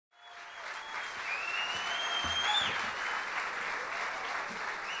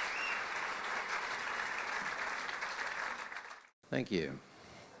Thank you.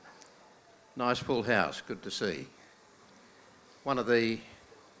 Nice full house, good to see. One of the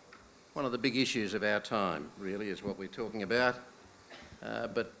big issues of our time, really, is what we're talking about,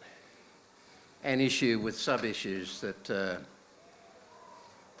 but an issue with sub-issues that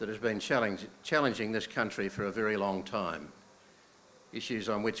has been challenging this country for a very long time. Issues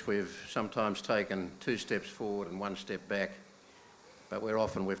on which we've sometimes taken 2 steps forward and 1 step back, but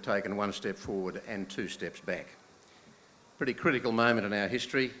we've taken 1 step forward and 2 steps back. Pretty critical moment in our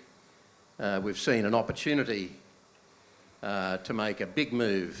history. We've seen an opportunity to make a big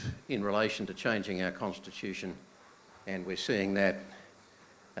move in relation to changing our constitution, and we're seeing that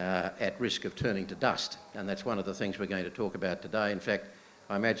at risk of turning to dust, and that's one of the things we're going to talk about today. In fact,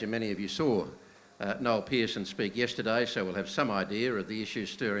 I imagine many of you saw Noel Pearson speak yesterday, so we'll have some idea of the issues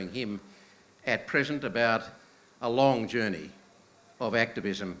stirring him at present about a long journey of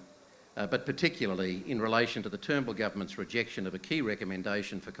activism, but particularly in relation to the Turnbull government's rejection of a key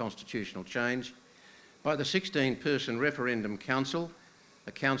recommendation for constitutional change by the 16-person Referendum Council,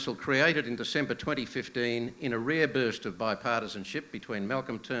 a council created in December 2015 in a rare burst of bipartisanship between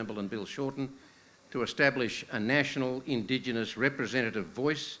Malcolm Turnbull and Bill Shorten to establish a national Indigenous representative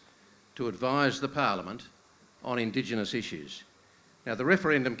voice to advise the Parliament on Indigenous issues. Now, the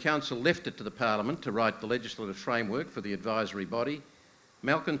Referendum Council left it to the Parliament to write the legislative framework for the advisory body.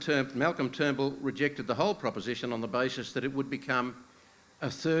 Malcolm Turnbull rejected the whole proposition on the basis that it would become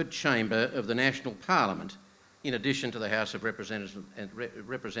a third chamber of the national Parliament, in addition to the House of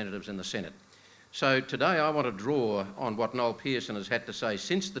Representatives and the Senate. So today I want to draw on what Noel Pearson has had to say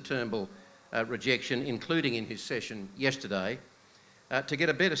since the Turnbull rejection, including in his session yesterday, to get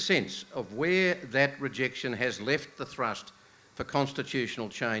a better sense of where that rejection has left the thrust for constitutional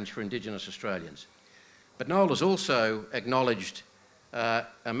change for Indigenous Australians. But Noel has also acknowledged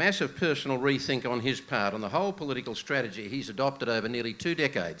a massive personal rethink on his part on the whole political strategy he's adopted over nearly 2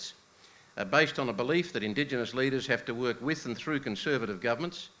 decades, based on a belief that Indigenous leaders have to work with and through Conservative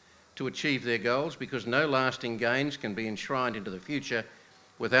governments to achieve their goals, because no lasting gains can be enshrined into the future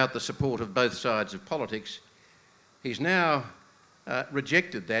without the support of both sides of politics. He's now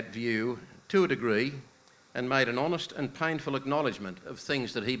rejected that view to a degree and made an honest and painful acknowledgement of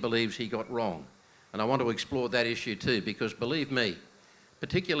things that he believes he got wrong. And I want to explore that issue too, because believe me,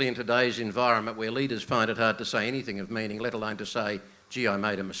 particularly in today's environment where leaders find it hard to say anything of meaning, let alone to say, gee, I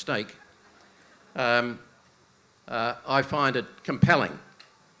made a mistake, I find it compelling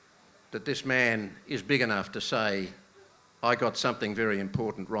that this man is big enough to say, I got something very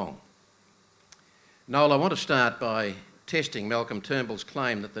important wrong. Noel, I want to start by testing Malcolm Turnbull's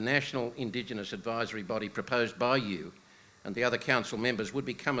claim that the National Indigenous Advisory Body proposed by you and the other council members would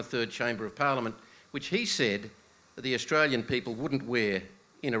become a third chamber of Parliament, which he said that the Australian people wouldn't wear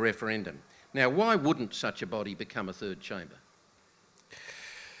in a referendum. Now, why wouldn't such a body become a third chamber?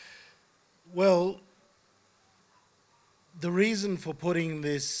 Well, the reason for putting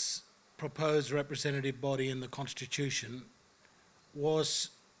this proposed representative body in the Constitution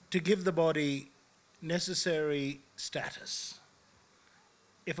was to give the body necessary status.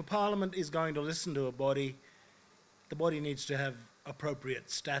 If a Parliament is going to listen to a body, the body needs to have appropriate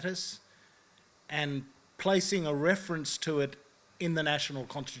status, and placing a reference to it in the National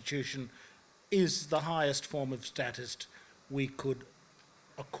Constitution is the highest form of status we could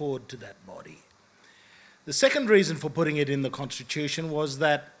accord to that body. The second reason for putting it in the Constitution was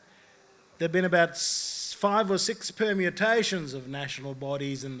that there have been about 5 or 6 permutations of national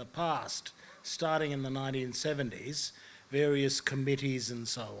bodies in the past, starting in the 1970s, various committees and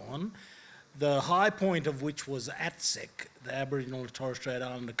so on, the high point of which was ATSEC, the Aboriginal and Torres Strait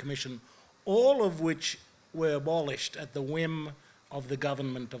Islander Commission, all of which were abolished at the whim of the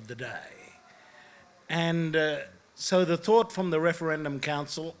government of the day. And so the thought from the Referendum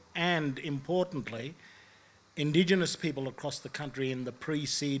Council, and importantly, Indigenous people across the country in the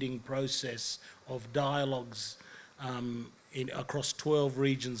preceding process of dialogues across 12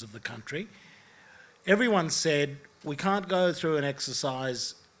 regions of the country, everyone said we can't go through an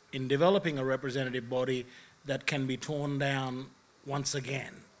exercise in developing a representative body that can be torn down once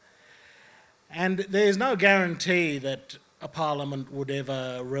again. And there's no guarantee that a Parliament would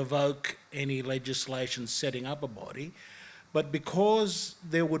ever revoke any legislation setting up a body, but because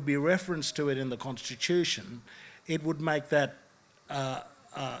there would be reference to it in the Constitution, it would make that a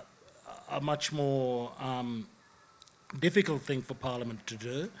much more difficult thing for Parliament to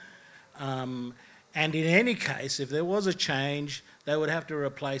do. And in any case, if there was a change, they would have to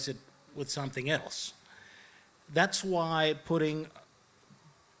replace it with something else. That's why putting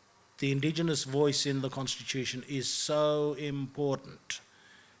the Indigenous voice in the Constitution is so important,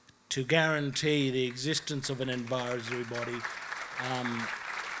 to guarantee the existence of an advisory body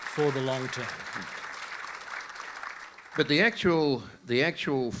for the long term. But the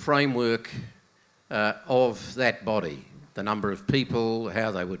actual framework of that body, the number of people,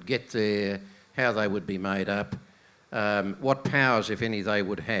 how they would get there, how they would be made up, what powers, if any, they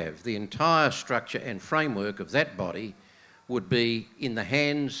would have, the entire structure and framework of that body would be in the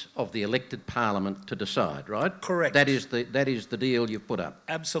hands of the elected parliament to decide, right? Correct. That is the deal you've put up.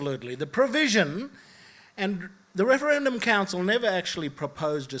 Absolutely. The provision, and the Referendum Council never actually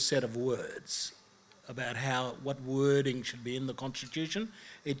proposed a set of words about what wording should be in the Constitution.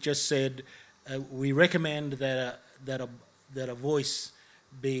 It just said we recommend that a voice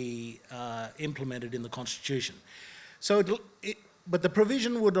be implemented in the Constitution. So, but the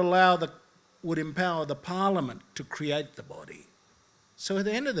provision would empower the Parliament to create the body. So at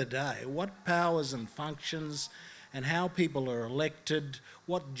the end of the day, what powers and functions and how people are elected,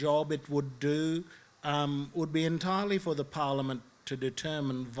 what job it would do, would be entirely for the Parliament to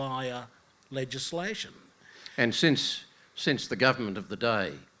determine via legislation. And since the government of the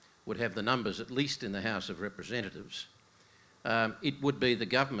day would have the numbers at least in the House of Representatives, it would be the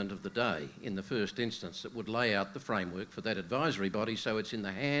government of the day in the first instance that would lay out the framework for that advisory body, so it's in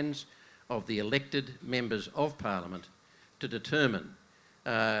the hands of the elected members of Parliament to determine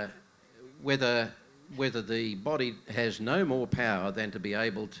whether the body has no more power than to be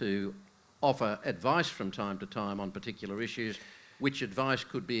able to offer advice from time to time on particular issues, which advice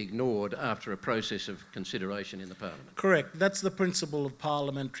could be ignored after a process of consideration in the Parliament. Correct. That's the principle of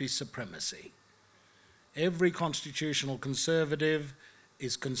parliamentary supremacy. Every constitutional conservative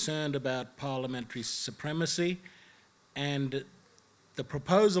is concerned about parliamentary supremacy, and the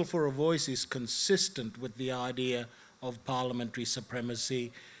proposal for a voice is consistent with the idea of parliamentary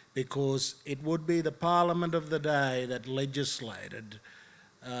supremacy, because it would be the Parliament of the day that legislated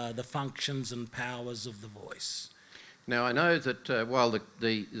the functions and powers of the voice. Now, I know that while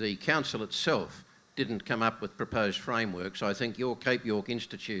the council itself didn't come up with proposed frameworks, I think your Cape York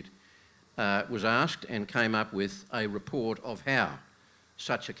Institute was asked and came up with a report of how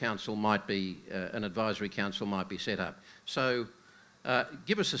such a council might be, an advisory council might be set up. So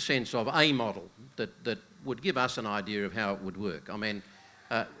give us a sense of a model that would give us an idea of how it would work. I mean,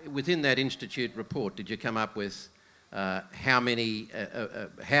 within that institute report, did you come up with how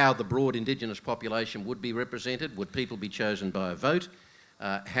the broad Indigenous population would be represented? Would people be chosen by a vote?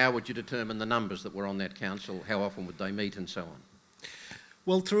 How would you determine the numbers that were on that council? How often would they meet and so on?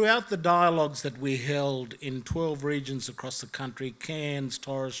 Well, throughout the dialogues that we held in 12 regions across the country, Cairns,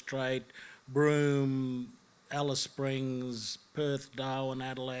 Torres Strait, Broome, Alice Springs, Perth, Darwin,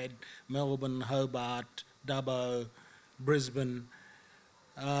 Adelaide, Melbourne, Hobart, Dubbo, Brisbane,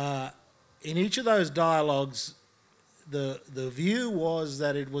 in each of those dialogues, the view was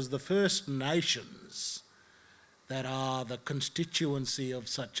that it was the First Nations that are the constituency of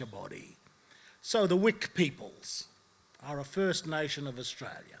such a body. So the Wik peoples are a First Nation of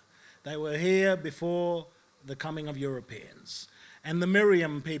Australia. They were here before the coming of Europeans. And the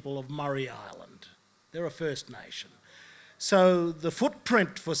Miriam people of Murray Island, they're a First Nation. So the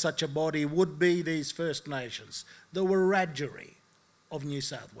footprint for such a body would be these First Nations, the Wiradjuri of New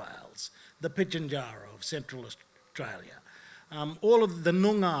South Wales, the Pitjantjatjara of Central Australia, all of the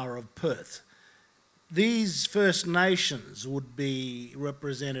Noongar of Perth. These First Nations would be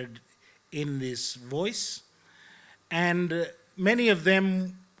represented in this voice, and many of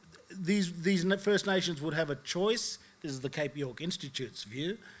them, these First Nations would have a choice. This is the Cape York Institute's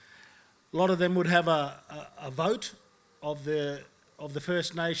view. A lot of them would have a vote of the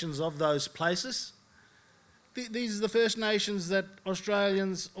First Nations of those places. These are the First Nations that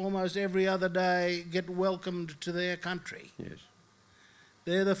Australians almost every other day get welcomed to their country. Yes.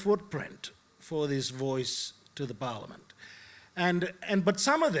 They're the footprint for this voice to the Parliament. But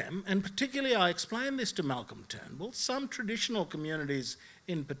some of them, and particularly I explained this to Malcolm Turnbull, some traditional communities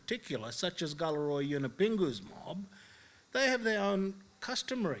in particular, such as Galarrwuy Yunupingu's mob, they have their own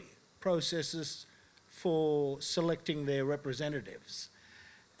customary processes for selecting their representatives.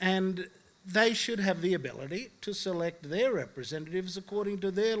 And they should have the ability to select their representatives according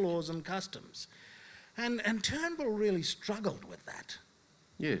to their laws and customs. And Turnbull really struggled with that.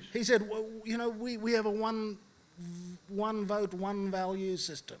 Yes. He said, well, you know, we have a one vote, one value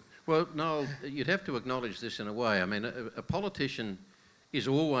system. Well, Noel, you'd have to acknowledge this in a way. I mean, a politician is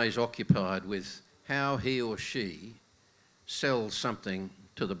always occupied with how he or she sells something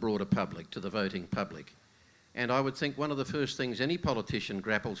to the broader public, to the voting public. And I would think one of the first things any politician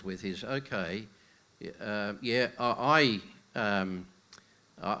grapples with is, okay, I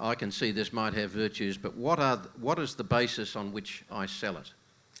can see this might have virtues, but what is the basis on which I sell it?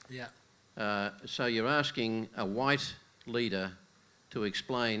 Yeah. So you're asking a white leader to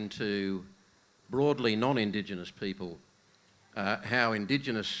explain to broadly non-Indigenous people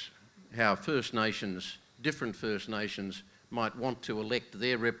how First Nations, different First Nations, might want to elect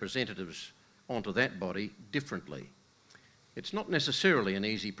their representatives onto that body differently. It's not necessarily an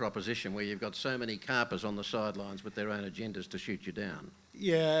easy proposition where you've got so many carpers on the sidelines with their own agendas to shoot you down.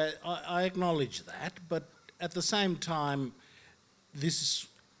 Yeah, I acknowledge that, but at the same time, this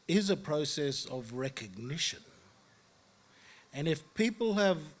is a process of recognition. And if people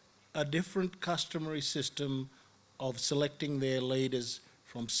have a different customary system of selecting their leaders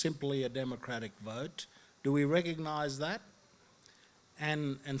from simply a democratic vote, do we recognise that?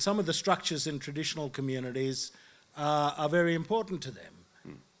 And some of the structures in traditional communities are very important to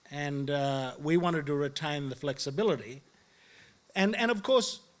them. And we wanted to retain the flexibility. And of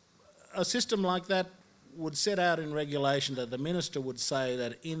course, a system like that would set out in regulation that the minister would say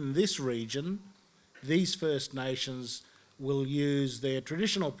that in this region, these First Nations will use their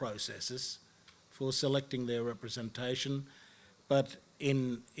traditional processes for selecting their representation, but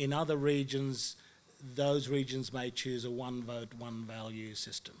in other regions, those regions may choose a one vote, one value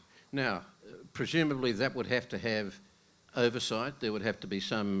system. Now, presumably that would have to have oversight. There would have to be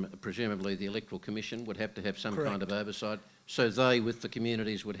some, presumably the Electoral Commission would have to have some kind of oversight. So they, with the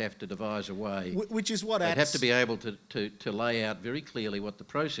communities, would have to devise a way. Which is what they'd have to be able to lay out very clearly what the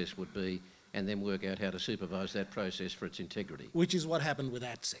process would be and then work out how to supervise that process for its integrity. Which is what happened with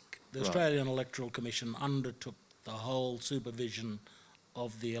ATSIC. The Australian Electoral Commission undertook the whole supervision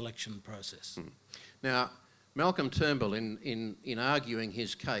of the election process. Now, Malcolm Turnbull, in arguing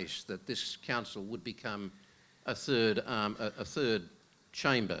his case that this council would become a third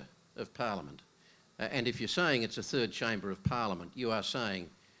chamber of Parliament, and if you're saying it's a third chamber of Parliament, you are saying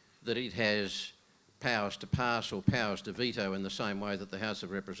that it has powers to pass or powers to veto in the same way that the House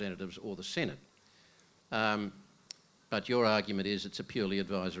of Representatives or the Senate. But your argument is it's a purely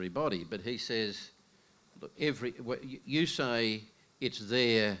advisory body. But he says, look, you say it's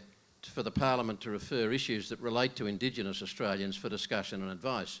there for the Parliament to refer issues that relate to Indigenous Australians for discussion and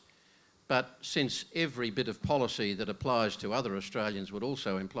advice. But since every bit of policy that applies to other Australians would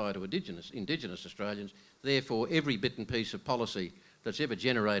also apply to Indigenous Australians, therefore every bit and piece of policy that's ever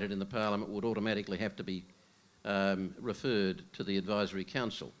generated in the Parliament would automatically have to be referred to the Advisory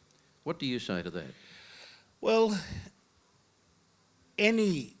Council. What do you say to that? Well,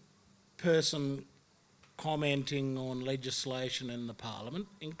 any person commenting on legislation in the Parliament,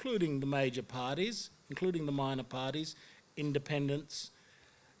 including the major parties, including the minor parties, independents,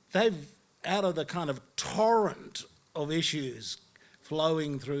 they've, out of the kind of torrent of issues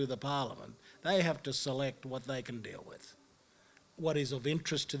flowing through the Parliament, they have to select what they can deal with, what is of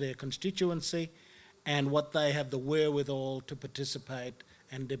interest to their constituency, and what they have the wherewithal to participate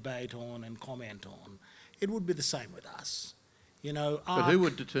and debate on and comment on. It would be the same with us. You know, but who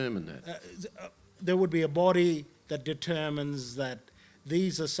would determine that? There would be a body that determines that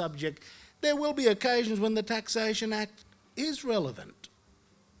these are subject. There will be occasions when the Taxation Act is relevant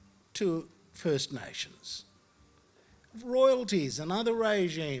to First Nations. Royalties and other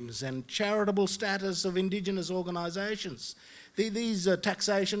regimes and charitable status of Indigenous organisations. These are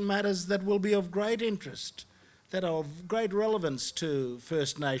taxation matters that will be of great interest, that are of great relevance to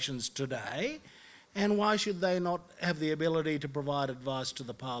First Nations today, and why should they not have the ability to provide advice to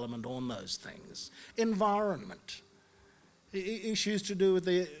the Parliament on those things? Environment. Issues to do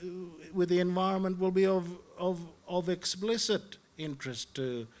with the environment will be of explicit interest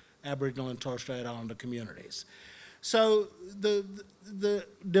to Aboriginal and Torres Strait Islander communities. So the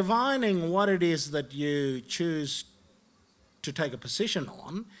divining what it is that you choose to take a position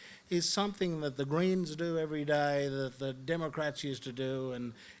on is something that the Greens do every day, that the Democrats used to do,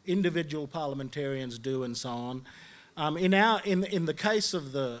 and individual parliamentarians do, and so on. In the case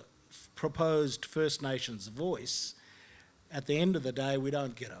of the proposed First Nations voice, at the end of the day, we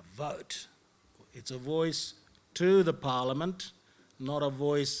don't get a vote. It's a voice to the Parliament, not a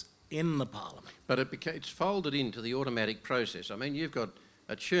voice in the Parliament. But it's folded into the automatic process. I mean, you've got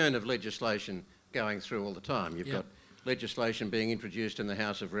a churn of legislation going through all the time. You've got legislation being introduced in the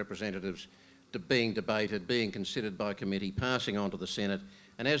House of Representatives, being debated, being considered by committee, passing on to the Senate,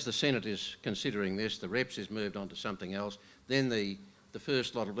 and as the Senate is considering this, the Reps is moved on to something else, then the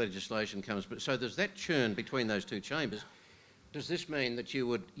first lot of legislation comes. So there's that churn between those two chambers. Does this mean that you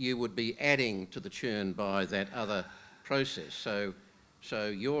would be adding to the churn by that other process? So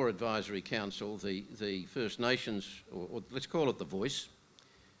your advisory council, the First Nations, or let's call it the voice,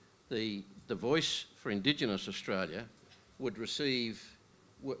 the voice for Indigenous Australia would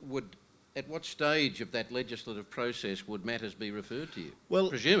at what stage of that legislative process would matters be referred to you? Well,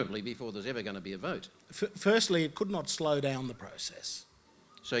 presumably before there's ever going to be a vote. Firstly, it could not slow down the process.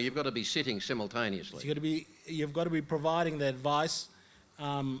 So you've got to be sitting simultaneously. So you've got to be providing the advice,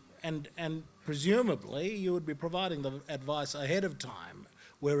 and presumably you would be providing the advice ahead of time,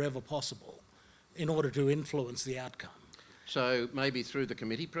 wherever possible, in order to influence the outcome. So maybe through the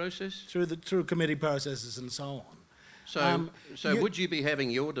committee process? Through committee processes and so on. So would you be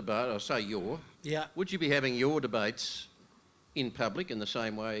having your debate, or say Yeah. would you be having your debates in public in the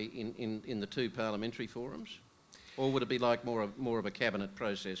same way in the two parliamentary forums? Or would it be like more of a cabinet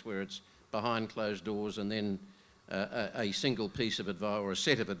process where it's behind closed doors and then a single piece of advice or a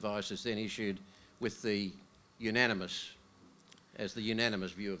set of advice is then issued with the unanimous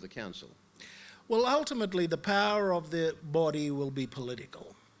view of the council? Well, ultimately, the power of the body will be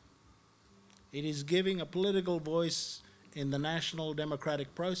political. It is giving a political voice in the national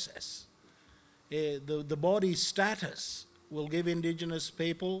democratic process. The body's status will give Indigenous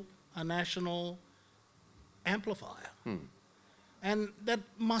people a national amplifier. And that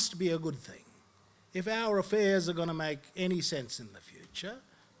must be a good thing. If our affairs are going to make any sense in the future,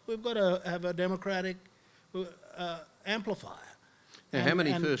 we've got to have a democratic amplifier. Now, how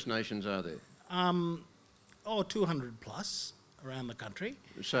many First Nations are there? 200 plus around the country.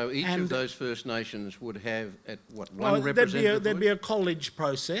 So each of those First Nations would have, one representative? There'd be a college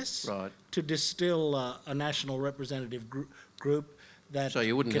process, right, to distill a national representative group that. So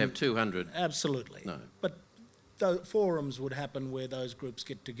you wouldn't have 200? Absolutely. No. But the forums would happen where those groups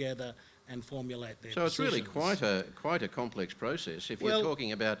get together and formulate their decisions. So it's really quite a complex process. If you're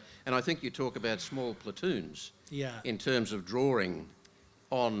talking about, and I think you talk about small platoons, in terms of drawing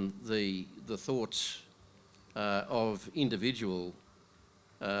on the thoughts of individual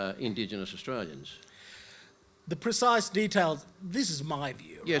Indigenous Australians. The precise details, this is my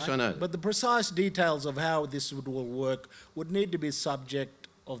view, yes, right? I know. But the precise details of how this will work would need to be subject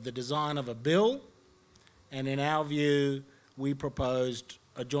of the design of a bill, and in our view, we proposed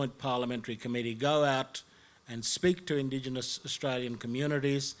a joint parliamentary committee go out and speak to Indigenous Australian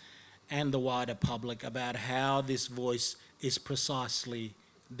communities and the wider public about how this voice is precisely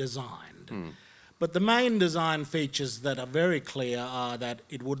designed. But the main design features that are very clear are that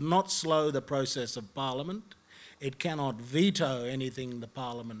it would not slow the process of Parliament, it cannot veto anything the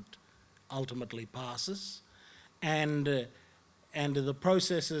Parliament ultimately passes, and the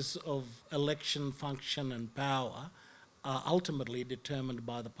processes of election, function and power are ultimately determined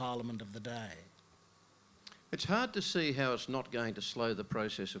by the Parliament of the day. It's hard to see how it's not going to slow the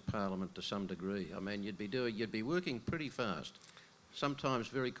process of Parliament to some degree. I mean, you'd be working pretty fast. Sometimes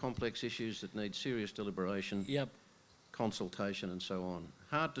very complex issues that need serious deliberation, consultation and so on.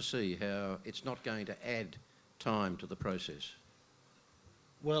 Hard to see how it's not going to add time to the process.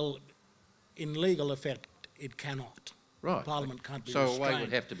 Well, in legal effect, it cannot. Right. Parliament can't be restrained. So a way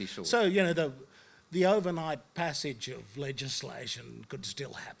would have to be sought. So, the overnight passage of legislation could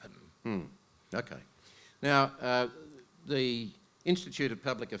still happen. Okay. Now, the Institute of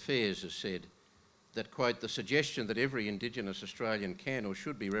Public Affairs has said that, quote, the suggestion that every Indigenous Australian can or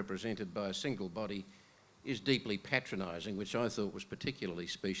should be represented by a single body is deeply patronising, which I thought was particularly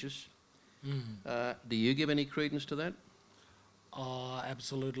specious. Do you give any credence to that? Oh,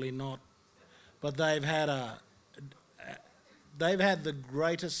 absolutely not. But they've had the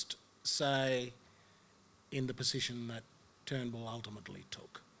greatest say in the position that Turnbull ultimately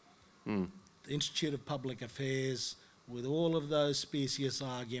took. The Institute of Public Affairs, with all of those specious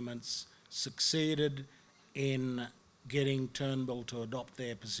arguments, succeeded in getting Turnbull to adopt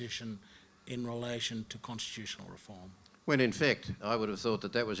their position in relation to constitutional reform. When in fact, I would have thought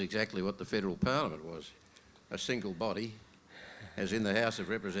that was exactly what the Federal Parliament was. A single body, as in the House of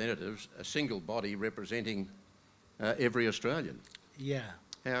Representatives, a single body representing every Australian. Yeah.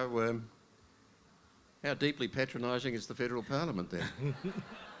 How deeply patronising is the Federal Parliament then?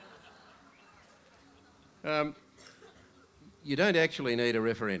 You don't actually need a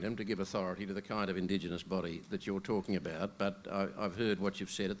referendum to give authority to the kind of Indigenous body that you're talking about, but I've heard what you've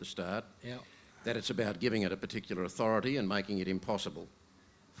said at the start, that it's about giving it a particular authority and making it impossible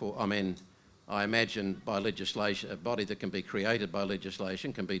for, I imagine by legislation, a body that can be created by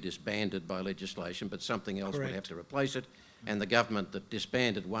legislation can be disbanded by legislation, but something else would have to replace it, and the government that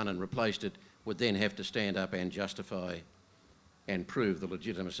disbanded one and replaced it would then have to stand up and justify and prove the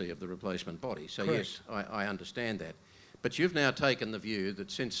legitimacy of the replacement body. So yes, I understand that. But you've now taken the view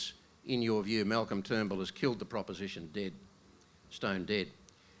that since, in your view, Malcolm Turnbull has killed the proposition dead, stone dead,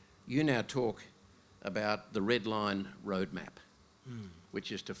 you now talk about the red line roadmap,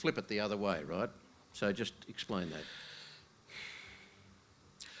 which is to flip it the other way, right? So just explain that.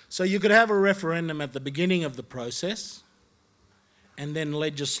 So you could have a referendum at the beginning of the process and then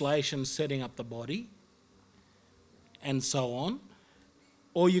legislation setting up the body and so on.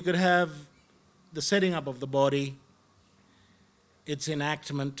 Or you could have the setting up of the body, its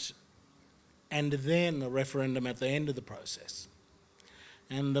enactment, and then a referendum at the end of the process.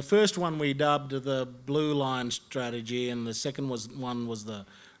 And the first one we dubbed the blue line strategy, and the second one was the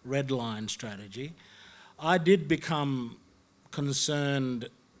red line strategy. I did become concerned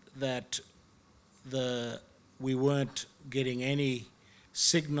that we weren't getting any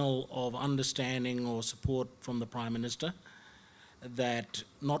signal of understanding or support from the Prime Minister, that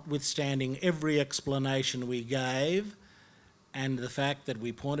notwithstanding every explanation we gave and the fact that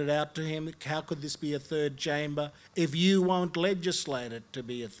we pointed out to him, how could this be a third chamber if you won't legislate it to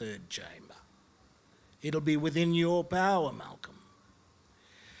be a third chamber? It'll be within your power, Malcolm.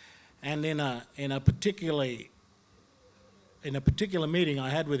 And in a particular meeting I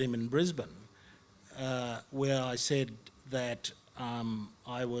had with him in Brisbane, where I said that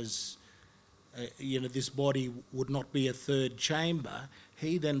this body would not be a third chamber,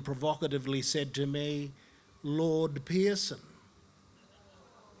 he then provocatively said to me, Lord Pearson.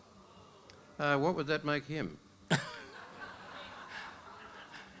 What would that make him?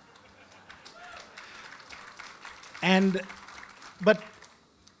 But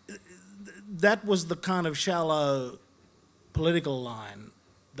that was the kind of shallow political line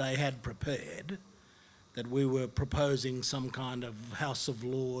they had prepared, that we were proposing some kind of House of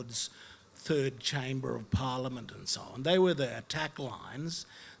Lords, third chamber of Parliament and so on. They were the attack lines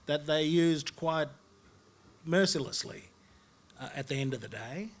that they used quite mercilessly at the end of the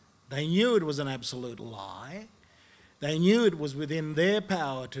day. They knew it was an absolute lie. They knew it was within their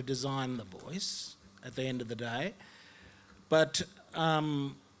power to design the voice at the end of the day. But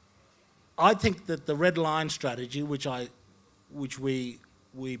I think that the red line strategy, which we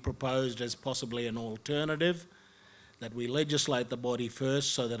proposed as possibly an alternative, that we legislate the body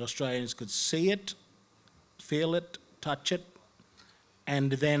first so that Australians could see it, feel it, touch it,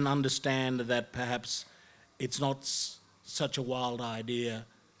 and then understand that perhaps it's not such a wild idea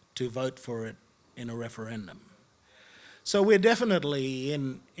to vote for it in a referendum. So we're definitely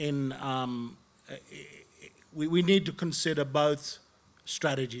we need to consider both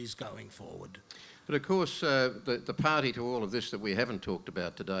strategies going forward. But of course, the party to all of this that we haven't talked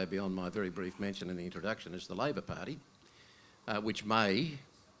about today, beyond my very brief mention in the introduction, is the Labor Party, which may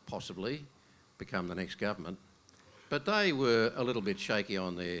possibly become the next government. But they were a little bit shaky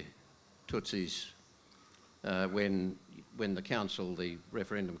on their tootsies when the council, the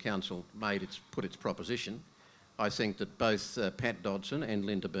referendum council, put its proposition. I think that both Pat Dodson and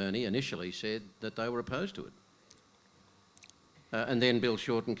Linda Burney initially said that they were opposed to it. And then Bill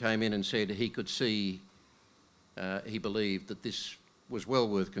Shorten came in and said he could see, he believed that this was well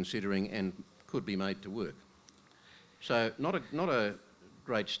worth considering and could be made to work. So not a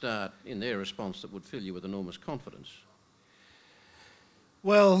great start in their response that would fill you with enormous confidence.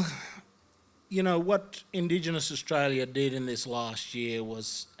 Well, you know, what Indigenous Australia did in this last year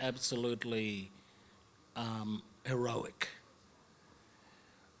was absolutely heroic.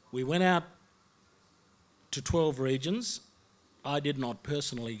 We went out to 12 regions. I did not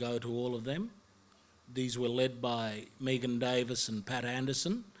personally go to all of them. These were led by Megan Davis and Pat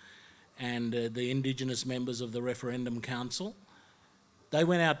Anderson and the Indigenous members of the Referendum Council. They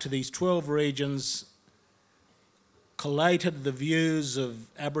went out to these 12 regions, collated the views of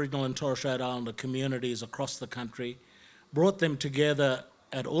Aboriginal and Torres Strait Islander communities across the country, brought them together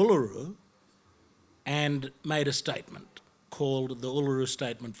at Uluru and made a statement called the Uluru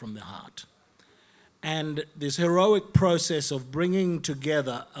Statement from the Heart. And this heroic process of bringing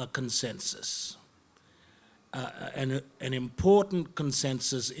together a consensus, an important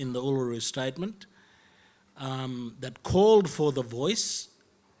consensus in the Uluru Statement that called for the voice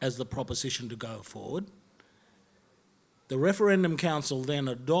as the proposition to go forward. The Referendum Council then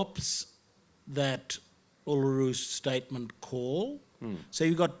adopts that Uluru Statement call. So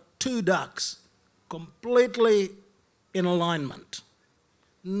you've got two ducks completely in alignment,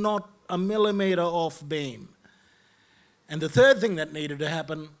 not a millimetre off beam. And the third thing that needed to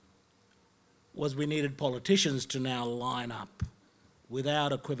happen was we needed politicians to now line up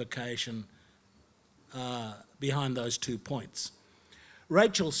without equivocation behind those 2 points.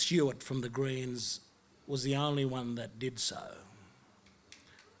 Rachel Stewart from the Greens was the only one that did so.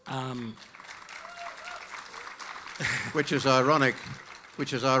 Which is ironic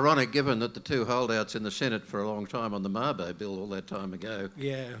given that the two holdouts in the Senate for a long time on the Mabo bill all that time ago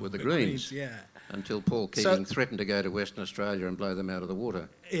were the Greens. Until Paul Keating threatened to go to Western Australia and blow them out of the water.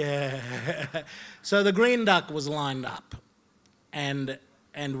 Yeah. So the green duck was lined up, and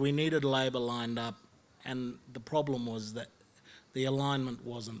and we needed Labor lined up, and the problem was that the alignment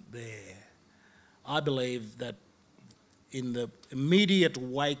wasn't there. I believe that in the immediate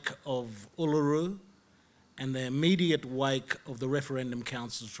wake of Uluru and the immediate wake of the Referendum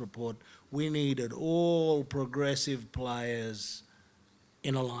Council's report, we needed all progressive players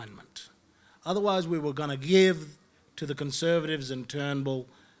in alignment. Otherwise, we were going to give to the Conservatives in Turnbull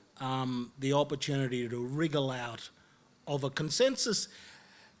the opportunity to wriggle out of a consensus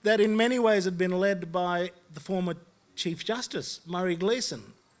that in many ways had been led by the former Chief Justice, Murray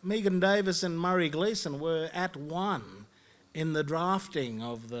Gleeson. Megan Davis and Murray Gleeson were at one in the drafting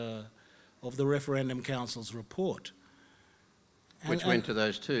of the Referendum Council's report. Which went to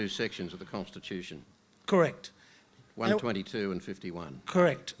those two sections of the Constitution. Correct. 122 and 51.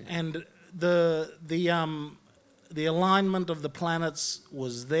 Correct. Yeah. And the alignment of the planets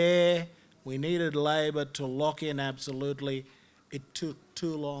was there. We needed Labor to lock in absolutely. It took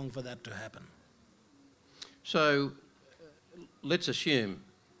too long for that to happen. So let's assume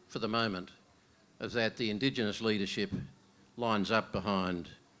for the moment that the Indigenous leadership lines up behind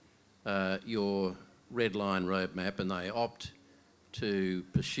your red line roadmap and they opt to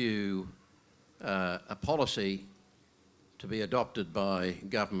pursue a policy to be adopted by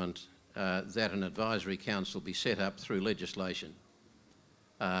government that an advisory council be set up through legislation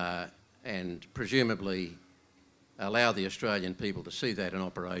and presumably allow the Australian people to see that in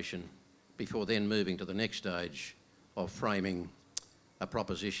operation before then moving to the next stage of framing a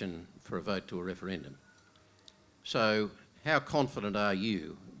proposition for a vote to a referendum. So how confident are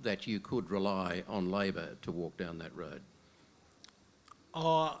you that you could rely on Labor to walk down that road?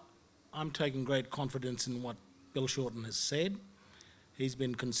 I'm taking great confidence in what Bill Shorten has said. He's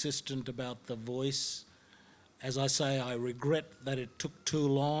been consistent about the voice. As I say, I regret that it took too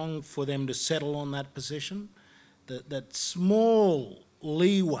long for them to settle on that position. That small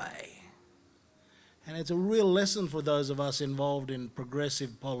leeway, and it's a real lesson for those of us involved in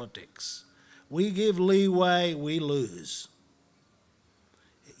progressive politics. We give leeway, we lose.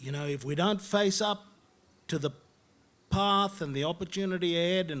 You know, if we don't face up to the path and the opportunity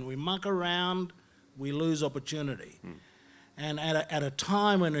ahead and we muck around, we lose opportunity. And at a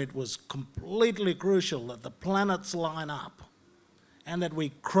time when it was completely crucial that the planets line up and that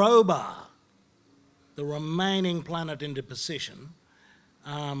we crowbar the remaining planet into position,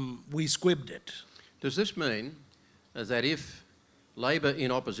 we squibbed it. Does this mean that if Labor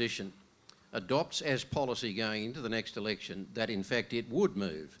in opposition adopts as policy going into the next election that in fact it would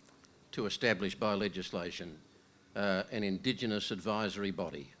move to establish by legislation an Indigenous advisory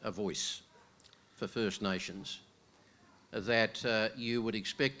body, a voice for First Nations, that you would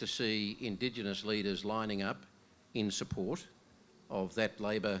expect to see Indigenous leaders lining up in support of that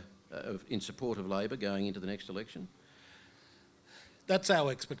Labor, in support of Labor going into the next election? That's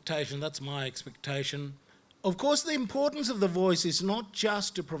our expectation, that's my expectation. Of course, the importance of the voice is not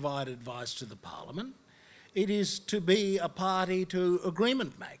just to provide advice to the Parliament, it is to be a party to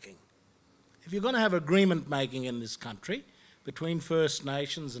agreement making. If you're going to have agreement making in this country between First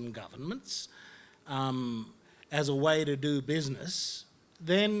Nations and governments as a way to do business,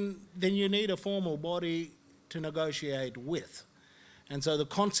 then you need a formal body to negotiate with. And so the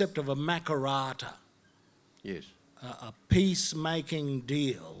concept of a makarata, yes, a peacemaking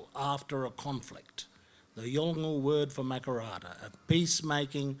deal after a conflict, the Yolngu word for makarata, a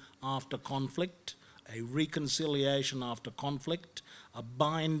peacemaking after conflict, a reconciliation after conflict, a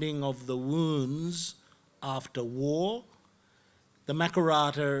binding of the wounds after war. The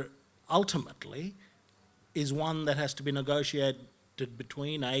makarata ultimately is one that has to be negotiated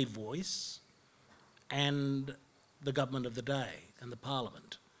between a voice and the government of the day and the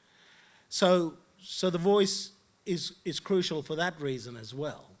Parliament. So the voice is crucial for that reason as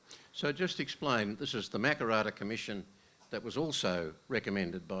well. So just explain, this is the Makarrata Commission that was also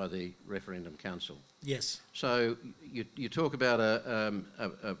recommended by the Referendum Council. Yes. So you talk about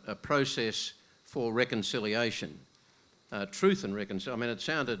a process for reconciliation, truth and reconciliation. I mean, it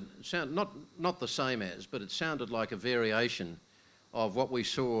sounded not the same as, but it sounded like a variation of what we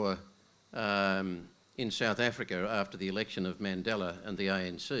saw in South Africa after the election of Mandela and the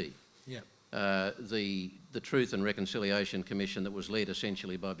ANC. Yeah. The Truth and Reconciliation Commission that was led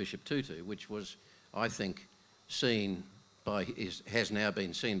essentially by Bishop Tutu, which was, I think, has now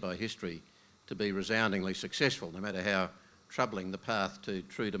been seen by history to be resoundingly successful, no matter how troubling the path to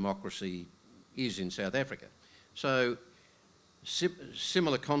true democracy is in South Africa. So,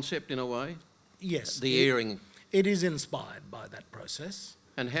 similar concept in a way? Yes. The airing. It is inspired by that process.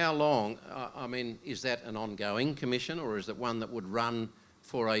 And how long, I mean, is that an ongoing commission, or is it one that would run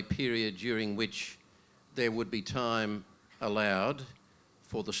for a period during which there would be time allowed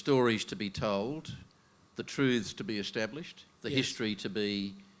for the stories to be told, the truths to be established, the Yes. history to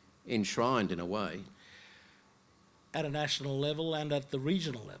be enshrined in a way. At a national level and at the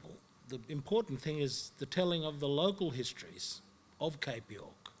regional level. The important thing is the telling of the local histories of Cape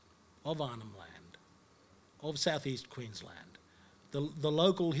York, of Arnhem Land, of southeast Queensland. The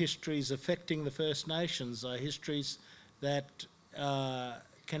local histories affecting the First Nations are histories that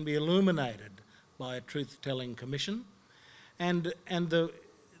can be illuminated by a truth-telling commission. And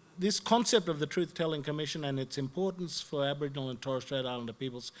this concept of the Truth-Telling Commission and its importance for Aboriginal and Torres Strait Islander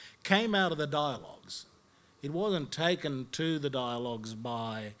peoples came out of the dialogues. It wasn't taken to the dialogues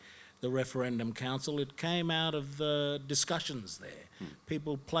by the Referendum Council, it came out of the discussions there.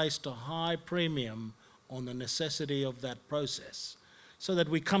 People placed a high premium on the necessity of that process so that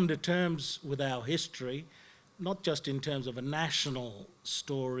we come to terms with our history, not just in terms of a national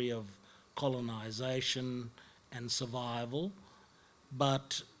story of colonisation and survival,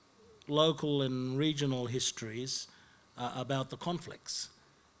 but local and regional histories about the conflicts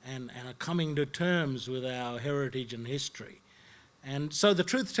and are coming to terms with our heritage and history. And so the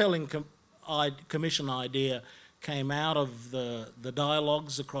Truth-Telling Commission idea came out of the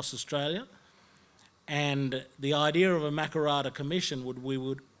dialogues across Australia, and the idea of a Makarrata Commission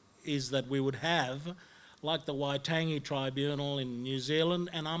is that we would have, like the Waitangi Tribunal in New Zealand,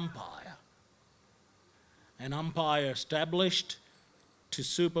 an umpire established to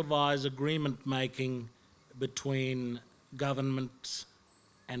supervise agreement making between governments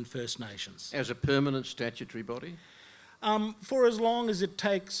and First Nations. As a permanent statutory body? For as long as it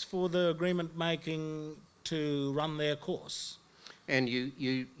takes for the agreement making to run their course. And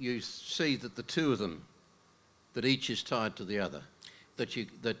you see that the two of them, that each is tied to the other, that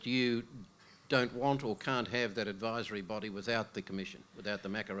you don't want or can't have that advisory body without the commission, without the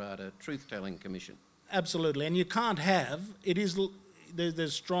Makarrata Truth-Telling Commission. Absolutely, and you can't have,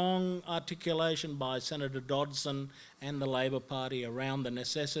 there's strong articulation by Senator Dodson and the Labor Party around the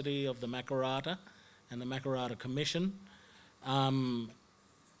necessity of the Makarrata and the Makarrata Commission.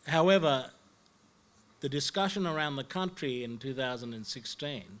 However, the discussion around the country in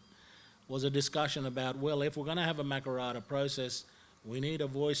 2016 was a discussion about, well, if we're going to have a Makarrata process, we need a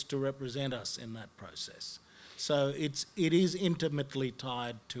voice to represent us in that process. So it is intimately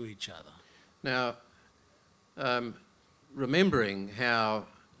tied to each other. Now, remembering how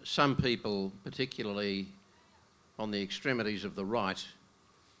some people, particularly on the extremities of the right,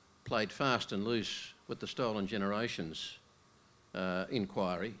 played fast and loose with the Stolen Generations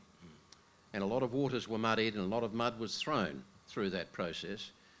inquiry, and a lot of waters were muddied and a lot of mud was thrown through that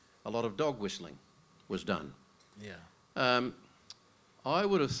process. A lot of dog whistling was done. Yeah. I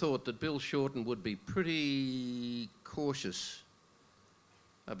would have thought that Bill Shorten would be pretty cautious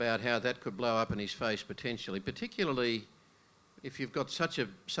about how that could blow up in his face potentially, particularly if you've got such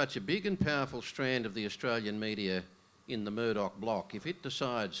a big and powerful strand of the Australian media in the Murdoch bloc. If it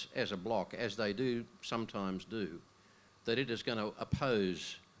decides as a bloc, as they do sometimes do, that it is going to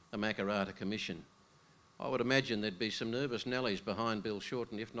oppose a Makarrata Commission, I would imagine there'd be some nervous Nellies behind Bill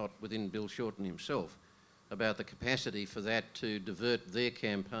Shorten, if not within Bill Shorten himself, about the capacity for that to divert their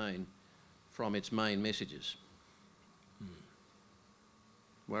campaign from its main messages.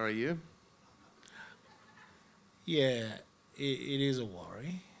 Where are you? Yeah, it is a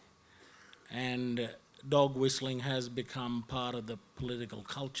worry. And dog whistling has become part of the political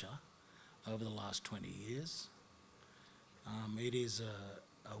culture over the last 20 years. It is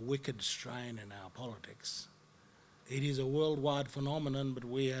a wicked strain in our politics. It is a worldwide phenomenon, but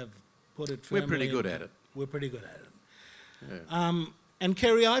we have put it firmly... We're pretty good at it. We're pretty good at it. Yeah. And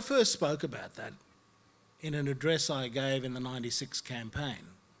Kerry, I first spoke about that in an address I gave in the '96 campaign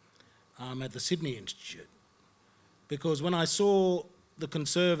at the Sydney Institute. Because when I saw the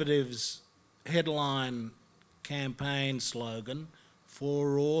Conservatives' headline campaign slogan,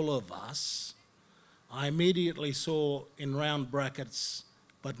 "For all of us," I immediately saw in round brackets,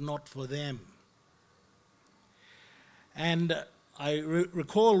 "but not for them." And I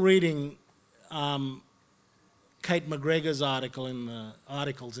recall reading Kate McGregor's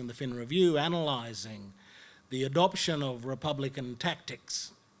articles in the Fin Review analysing the adoption of Republican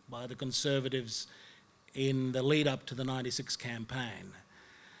tactics by the Conservatives in the lead up to the '96 campaign.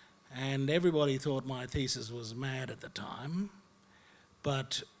 And everybody thought my thesis was mad at the time,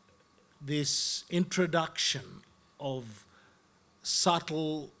 but this introduction of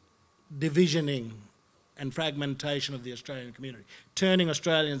subtle divisioning and fragmentation of the Australian community, turning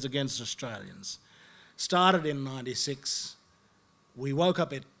Australians against Australians, started in '96. We woke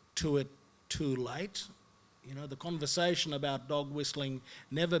up to it too late. You know, the conversation about dog whistling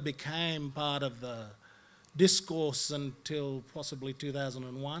never became part of the discourse until possibly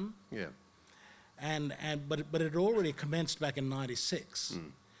 2001. Yeah. But it already commenced back in '96.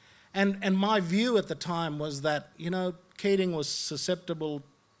 And my view at the time was that, Keating was susceptible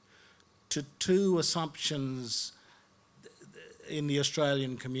to two assumptions in the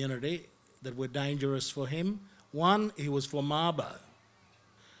Australian community that were dangerous for him. One, he was for Mabo.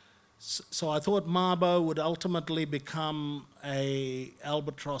 So I thought Mabo would ultimately become a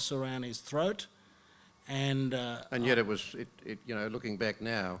albatross around his throat. And yet it was, looking back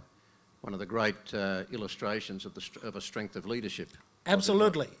now, one of the great illustrations of a strength of leadership.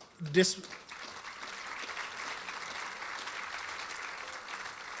 Absolutely.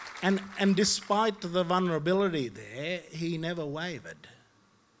 And despite the vulnerability there, he never wavered.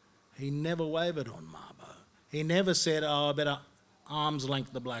 He never wavered on Mabo. He never said, I better arm's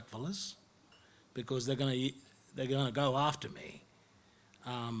length the blackfellas because they're going to go after me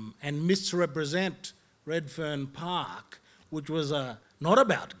and misrepresent Redfern Park, which was not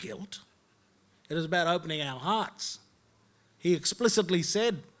about guilt. It was about opening our hearts. He explicitly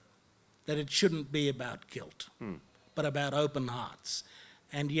said that it shouldn't be about guilt, but about open hearts.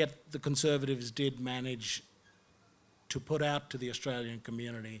 And yet the Conservatives did manage to put out to the Australian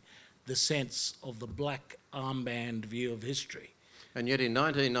community the sense of the black armband view of history. And yet in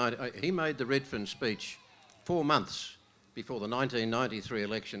 1990, he made the Redfern speech 4 months before the 1993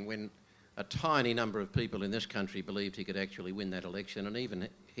 election, when a tiny number of people in this country believed he could actually win that election, and even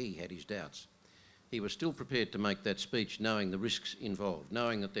he had his doubts. He was still prepared to make that speech knowing the risks involved,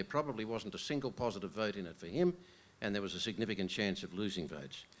 knowing that there probably wasn't a single positive vote in it for him, and there was a significant chance of losing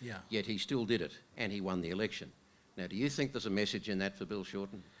votes. Yeah. Yet he still did it, and he won the election. Now, do you think there's a message in that for Bill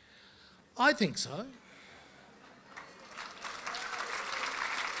Shorten? I think so.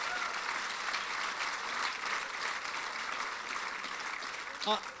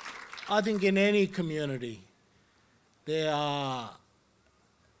 I think in any community there are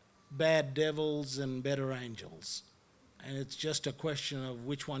bad devils and better angels, and it's just a question of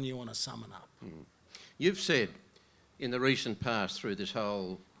which one you want to summon up. You've said in the recent past, through this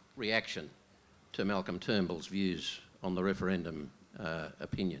whole reaction to Malcolm Turnbull's views on the referendum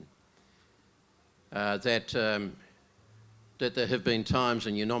opinion, that there have been times,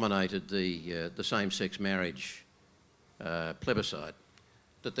 and you nominated the same-sex marriage plebiscite,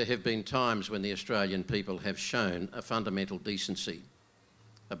 that there have been times when the Australian people have shown a fundamental decency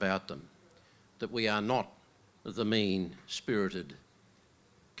about them, that we are not the mean-spirited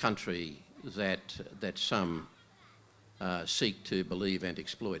country that some seek to believe and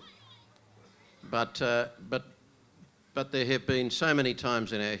exploit. But there have been so many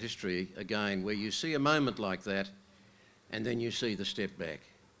times in our history, again, where you see a moment like that and then you see the step back.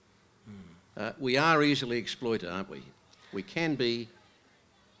 We are easily exploited, aren't we? We can be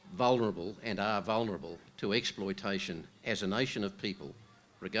vulnerable and are vulnerable to exploitation as a nation of people,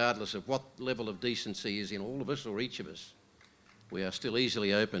 regardless of what level of decency is in all of us or each of us. We are still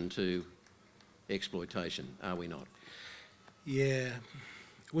easily open to exploitation, are we not? Yeah,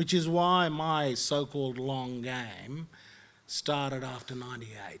 which is why my so-called long game started after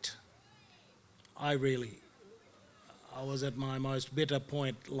 '98. I was at my most bitter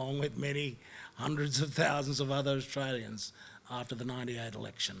point, along with many hundreds of thousands of other Australians, after the '98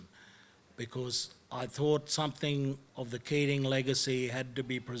 election, because I thought something of the Keating legacy had to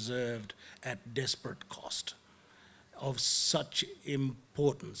be preserved at desperate cost, of such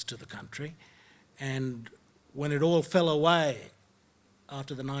importance to the country. And when it all fell away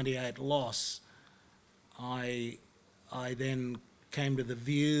after the '98 loss, I then came to the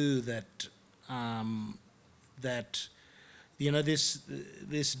view that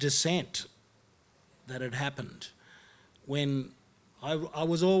this descent that had happened, when I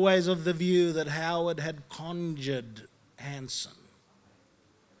was always of the view that Howard had conjured Hanson.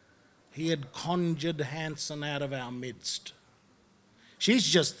 He had conjured Hanson out of our midst. She's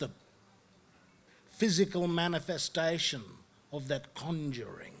just the physical manifestation of that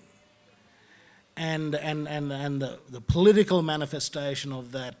conjuring, and the political manifestation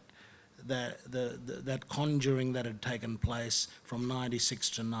of that conjuring that had taken place from '96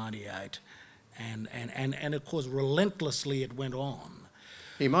 to '98. And of course, relentlessly it went on.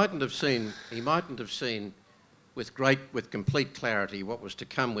 He mightn't have seen with complete clarity what was to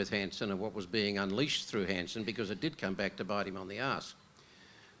come with Hanson and what was being unleashed through Hanson, because it did come back to bite him on the arse.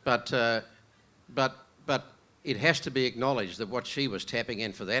 But it has to be acknowledged that what she was tapping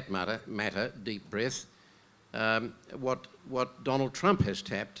in, for that matter, deep breath, what Donald Trump has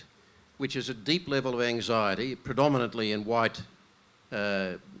tapped, which is a deep level of anxiety, predominantly in white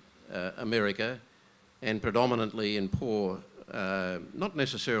America and predominantly in poor, not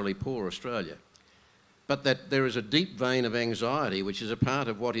necessarily poor Australia, but that there is a deep vein of anxiety which is a part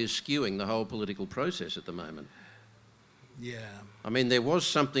of what is skewing the whole political process at the moment. Yeah. I mean, there was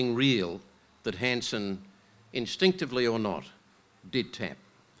something real that Hanson, instinctively or not, did tap.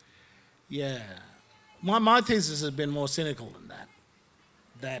 Yeah. My thesis has been more cynical than that.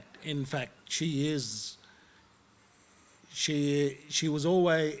 That, in fact, she was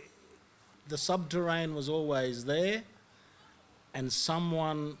always, the subterranean was always there, and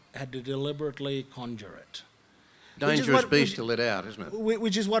someone had to deliberately conjure it. Dangerous beast to let out, isn't it?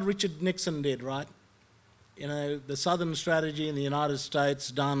 Which is what Richard Nixon did, right? You know, the Southern strategy in the United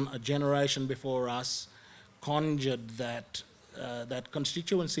States, done a generation before us, conjured that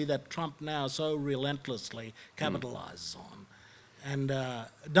constituency that Trump now so relentlessly capitalises on, and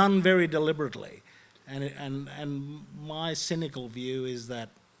done very deliberately. And my cynical view is that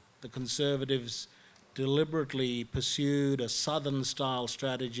the Conservatives deliberately pursued a Southern-style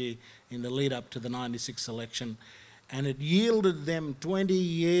strategy in the lead-up to the '96 election, and it yielded them 20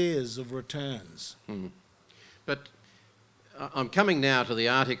 years of returns. But I'm coming now to the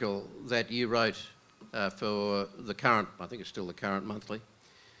article that you wrote for the current, I think it's still the Current Monthly,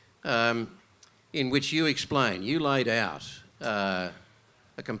 in which you explain, you laid out a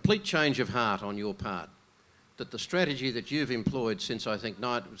complete change of heart on your part, that the strategy that you've employed since, I think,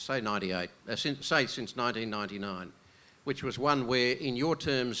 since 1999, which was one where, in your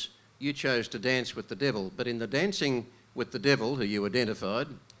terms, you chose to dance with the devil, but in the dancing with the devil, who you identified,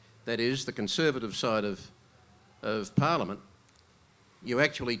 that is, the Conservative side of Parliament, you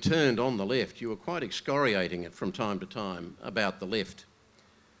actually turned on the left. You were quite excoriating it from time to time about the left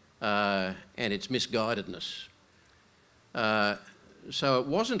and its misguidedness. So it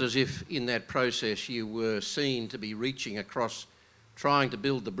wasn't as if in that process you were seen to be reaching across, trying to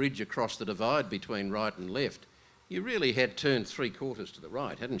build the bridge across the divide between right and left. You really had turned 3/4 to the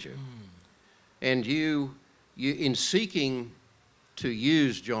right, hadn't you? And you, in seeking to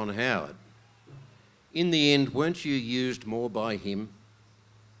use John Howard, in the end, weren't you used more by him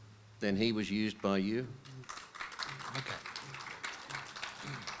than he was used by you? Okay.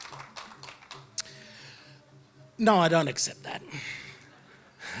 No, I don't accept that.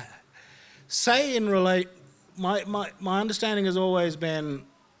 Say my understanding has always been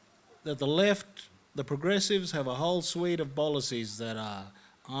that the left, the progressives, have a whole suite of policies that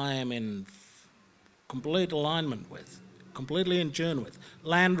I am in complete alignment with, completely in tune with.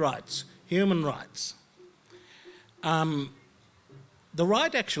 Land rights, human rights. The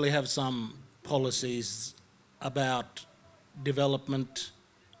right actually have some policies about development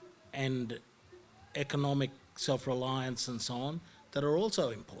and economic self-reliance and so on that are also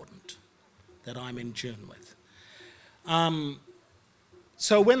important, that I'm in tune with.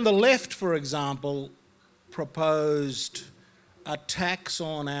 So when the left, for example, proposed a tax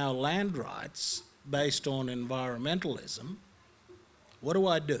on our land rights based on environmentalism,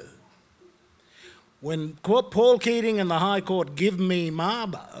 what do? When Paul Keating and the High Court give me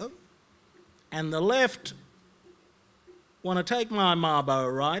Mabo, and the left want to take my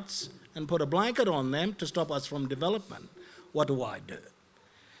Mabo rights and put a blanket on them to stop us from development, what do?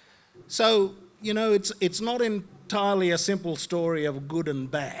 So, you know, it's not entirely a simple story of good and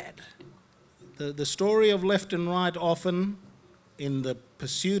bad. The story of left and right often, in the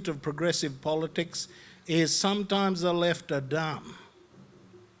pursuit of progressive politics, is sometimes the left are dumb.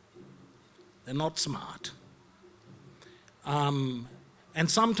 They're not smart. And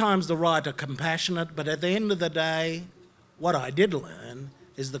sometimes the right are compassionate, but at the end of the day, what I did learn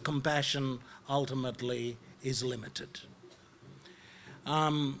is the compassion ultimately is limited.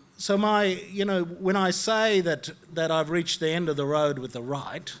 So when I say that I've reached the end of the road with the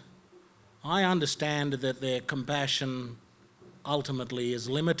right, I understand that their compassion ultimately is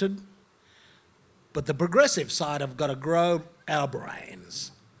limited, but the progressive side have got to grow our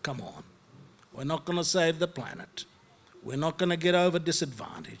brains. Come on. We're not going to save the planet. We're not going to get over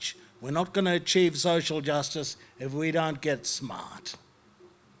disadvantage. We're not going to achieve social justice if we don't get smart.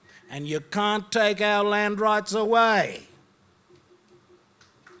 And you can't take our land rights away,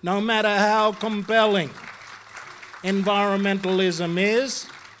 no matter how compelling environmentalism is.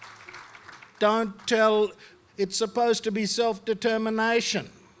 Don't tell, it's supposed to be self-determination.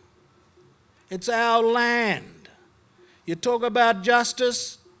 It's our land. You talk about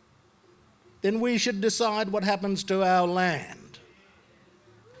justice, then we should decide what happens to our land.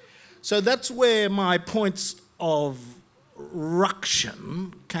 So that's where my points of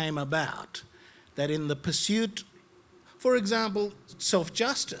ruction came about, that in the pursuit, for example,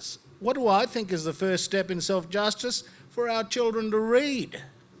 self-justice. What do I think is the first step in self-justice? For our children to read.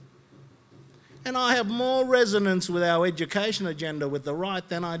 And I have more resonance with our education agenda with the right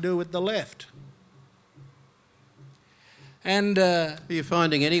than I do with the left. And Are you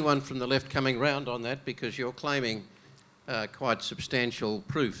finding anyone from the left coming round on that? Because you're claiming quite substantial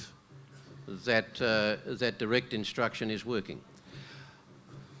proof that that direct instruction is working.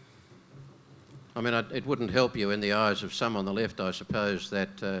 I mean, it wouldn't help you in the eyes of some on the left, I suppose,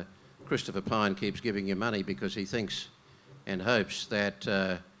 that Christopher Pyne keeps giving you money because he thinks and hopes that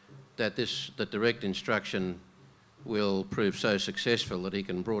that direct instruction will prove so successful that he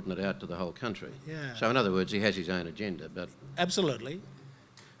can broaden it out to the whole country. Yeah. So in other words, he has his own agenda. But absolutely.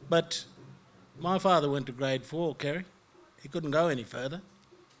 But my father went to grade 4, Kerry. He couldn't go any further.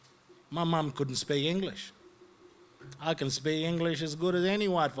 My mum couldn't speak English. I can speak English as good as any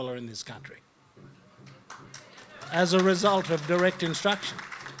white fella in this country as a result of direct instruction.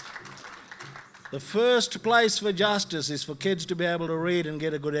 The first place for justice is for kids to be able to read and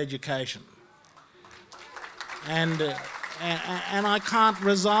get a good education. And I can't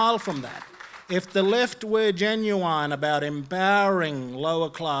resile from that. If the left were genuine about empowering lower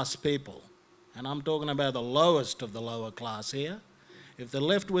class people, and I'm talking about the lowest of the lower class here, if the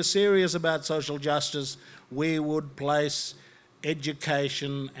left were serious about social justice, we would place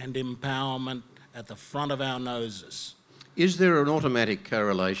education and empowerment at the front of our noses. is there an automatic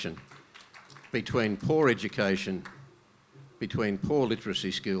correlation between poor education, between poor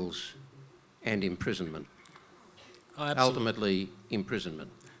literacy skills and imprisonment? Oh, absolutely. Ultimately, imprisonment.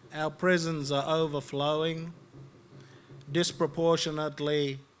 Our prisons are overflowing,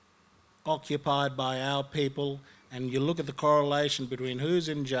 disproportionately occupied by our people, and you look at the correlation between who's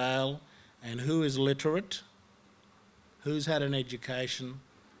in jail and who is literate, who's had an education,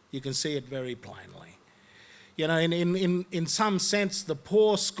 you can see it very plainly. You know, in some sense, the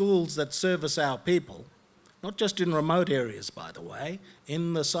poor schools that service our people, not just in remote areas, by the way,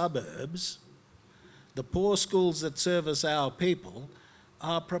 in the suburbs, the poor schools that service our people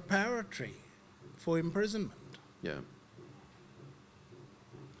are preparatory for imprisonment. Yeah.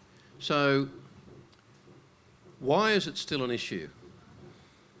 So, why is it still an issue?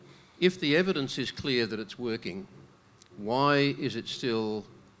 If the evidence is clear that it's working, why is it still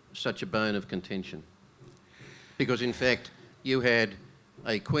such a bone of contention? Because in fact, you had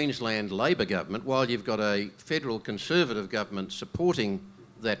a Queensland Labor government, while you've got a federal Conservative government supporting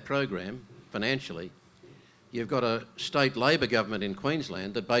that program financially, you've got a state Labor government in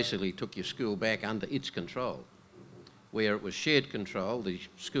Queensland that basically took your school back under its control. Where it was shared control, the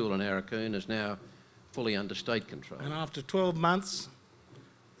school in Arakoon is now fully under state control. And after 12 months,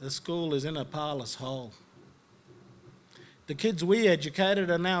 the school is in a parlous hole. The kids we educated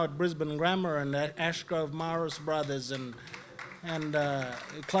are now at Brisbane Grammar and Ashgrove Morris Brothers and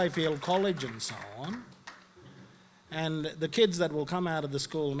Clayfield College and so on. And the kids that will come out of the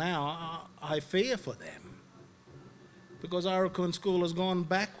school now, I fear for them, because Arakoon School has gone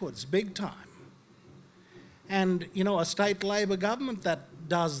backwards big time. And, you know, a state Labor government that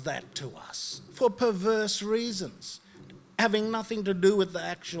does that to us for perverse reasons, having nothing to do with the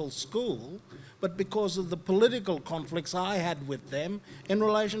actual school, but because of the political conflicts I had with them in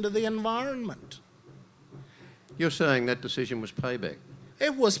relation to the environment. You're saying that decision was payback?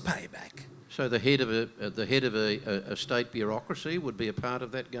 It was payback. So the head of a state bureaucracy would be a part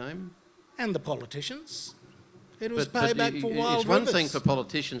of that game? And the politicians. It was But payback for wild it's one rivers. thing for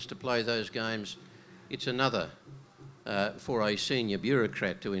politicians to play those games, it's another for a senior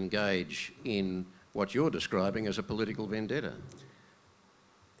bureaucrat to engage in what you're describing as a political vendetta.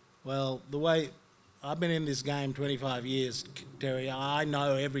 Well, the way I've been in this game 25 years, Terry, I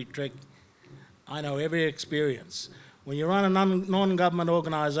know every trick, I know every experience. When you run a non-government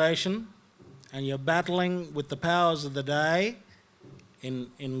organisation and you're battling with the powers of the day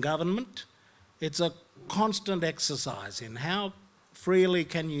in government, it's a constant exercise in how freely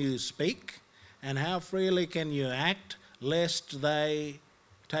can you speak and how freely can you act lest they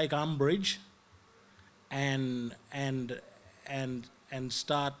take umbrage and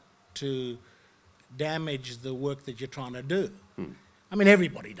start to damage the work that you're trying to do. I mean,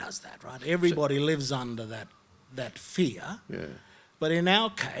 everybody does that, right? Everybody lives under that fear. Yeah. But in our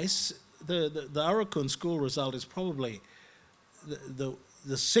case, the Arakoon school result is probably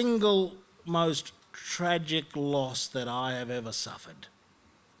the single most tragic loss that I have ever suffered.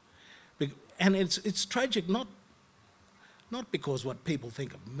 And it's tragic not because what people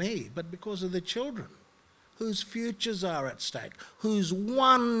think of me, but because of the children whose futures are at stake, whose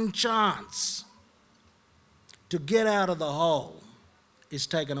one chance to get out of the hole is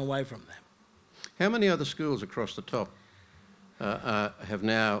taken away from them. How many other schools across the top have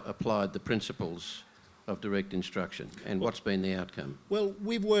now applied the principles of direct instruction, and what's been the outcome? Well,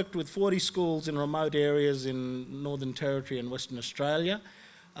 we've worked with 40 schools in remote areas in Northern Territory and Western Australia.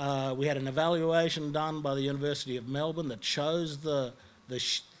 We had an evaluation done by the University of Melbourne that shows the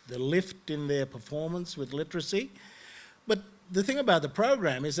lift in their performance with literacy. But the thing about the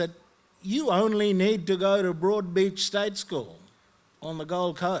program is that you only need to go to Broadbeach State School on the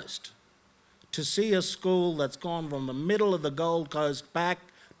Gold Coast to see a school that's gone from the middle of the Gold Coast back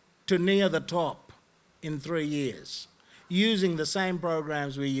to near the top in 3 years, using the same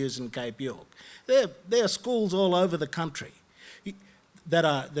programs we use in Cape York. There are schools all over the country that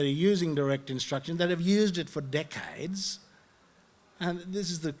are using direct instruction, that have used it for decades. And this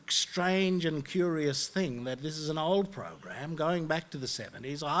is the strange and curious thing, that this is an old program going back to the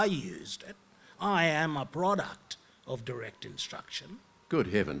 70s. I used it. I am a product of direct instruction. Good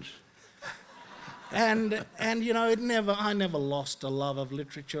heavens. And you know, I never lost a love of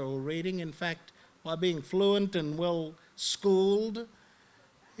literature or reading. In fact, by being fluent and well schooled,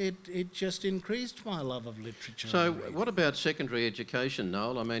 it just increased my love of literature. So what about secondary education,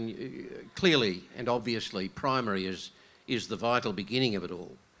 Noel? I mean, clearly and obviously primary is the vital beginning of it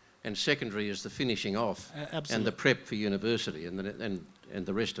all, and secondary is the finishing off and the prep for university and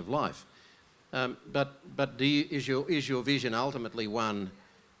the rest of life. But is your vision ultimately one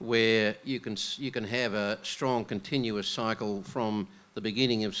where you can have a strong continuous cycle from the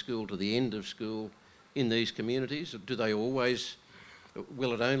beginning of school to the end of school in these communities? Do they always?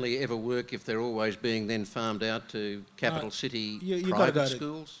 Will it only ever work if they're always being then farmed out to capital city private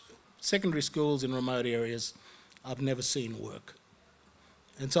schools? Secondary schools in remote areas, I've never seen work.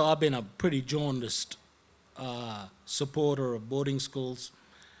 And so I've been a pretty jaundiced supporter of boarding schools.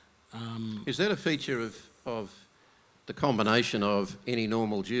 Is that a feature of the combination of any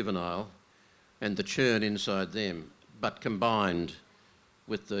normal juvenile and the churn inside them, but combined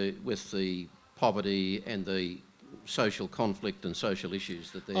with the poverty and the social conflict and social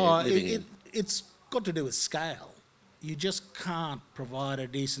issues that they're living in? It's got to do with scale. You just can't provide a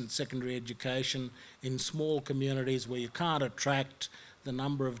decent secondary education in small communities where you can't attract the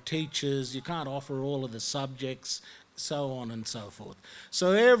number of teachers, you can't offer all of the subjects, so on and so forth.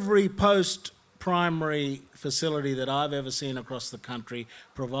 So every post-primary facility that I've ever seen across the country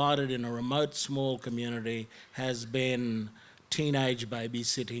provided in a remote small community has been teenage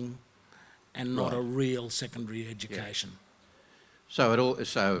babysitting and not a real secondary education. Yeah.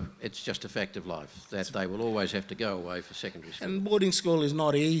 So it's just a fact of life that they will always have to go away for secondary school. And boarding school is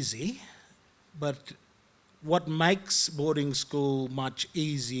not easy, but what makes boarding school much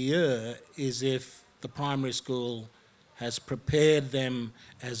easier is if the primary school has prepared them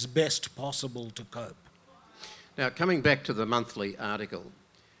as best possible to cope. Now, coming back to the monthly article,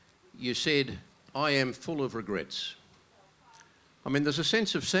 you said, "I am full of regrets." I mean, there's a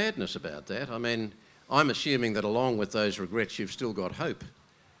sense of sadness about that. I mean, I'm assuming that along with those regrets, you've still got hope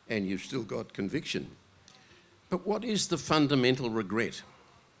and you've still got conviction. But what is the fundamental regret?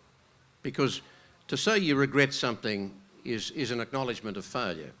 Because to say you regret something is an acknowledgement of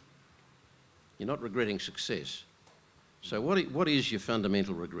failure. You're not regretting success. So what is your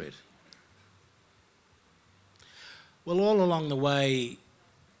fundamental regret? Well, all along the way,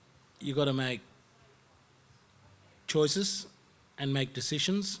 you've got to make choices and make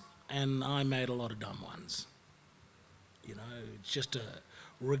decisions, and I made a lot of dumb ones. You know, it's just a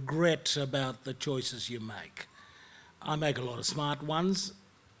regret about the choices you make. I make a lot of smart ones,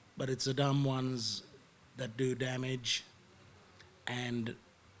 but it's the dumb ones that do damage and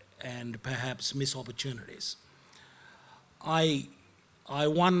perhaps miss opportunities. I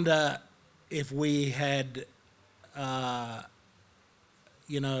wonder if we had,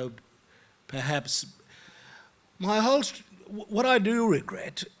 you know, perhaps what I do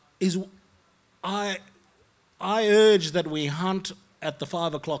regret is I urge that we hunt at the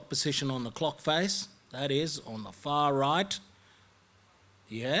 5 o'clock position on the clock face, that is, on the far right.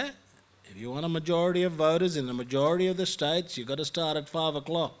 Yeah, if you want a majority of voters in the majority of the states, you've got to start at 5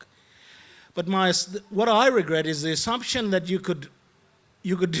 o'clock. But what I regret is the assumption that you could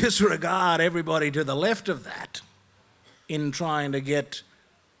disregard everybody to the left of that in trying to get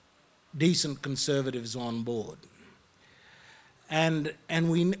decent conservatives on board. And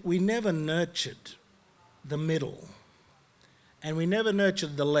we never nurtured the middle, and we never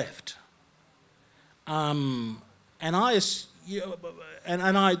nurtured the left. That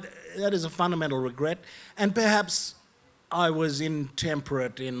is a fundamental regret. And perhaps I was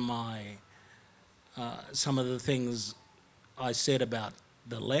intemperate in my some of the things I said about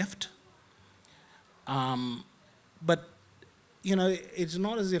the left. But you know, it's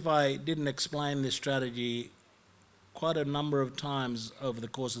not as if I didn't explain this strategy quite a number of times over the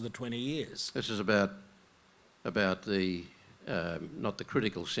course of the 20 years. This is about the, not the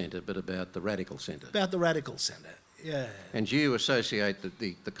critical centre, but about the radical centre. About the radical centre, Yeah. And you associate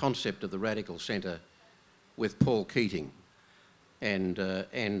the concept of the radical centre with Paul Keating and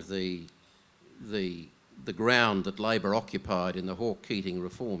the ground that Labor occupied in the Hawke-Keating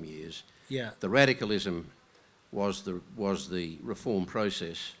reform years. Yeah. The radicalism was the reform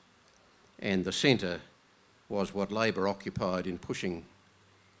process, and the centre was what Labor occupied in pushing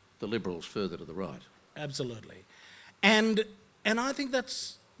the Liberals further to the right. Absolutely. And I think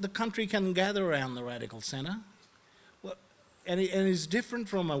that's, the country can gather around the radical centre. Well, and it's different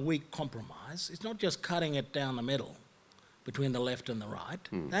from a weak compromise. It's not just cutting it down the middle between the left and the right.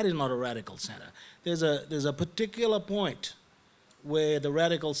 That is not a radical centre. There's a particular point where the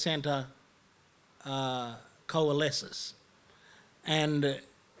radical centre coalesces. And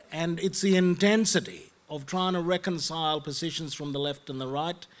it's the intensity of trying to reconcile positions from the left and the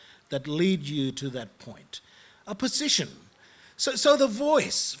right that lead you to that point. A position. So the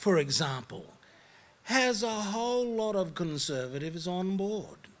Voice, for example, has a whole lot of Conservatives on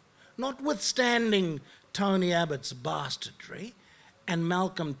board, notwithstanding Tony Abbott's bastardry and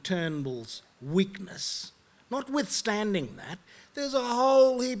Malcolm Turnbull's weakness. Notwithstanding that, there's a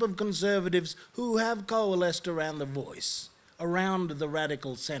whole heap of Conservatives who have coalesced around the Voice, around the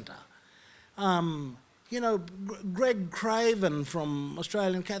radical centre. You know, Greg Craven from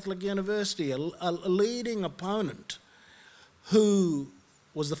Australian Catholic University, a leading opponent who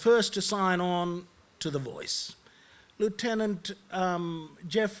was the first to sign on to the Voice. Lieutenant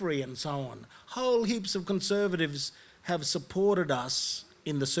Jeffrey and so on. Whole heaps of Conservatives have supported us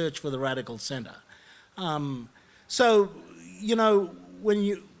in the search for the radical centre. So, you know, when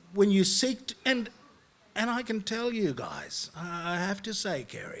you seek to, and I can tell you guys, I have to say,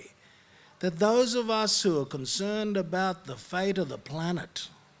 Kerry, that those of us who are concerned about the fate of the planet,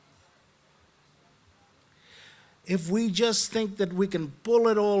 if we just think that we can pull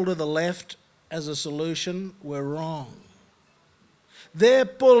it all to the left as a solution, we're wrong. They're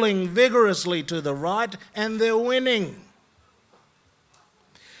pulling vigorously to the right and they're winning.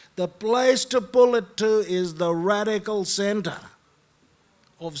 The place to pull it to is the radical centre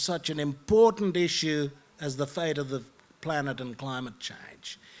of such an important issue as the fate of the planet and climate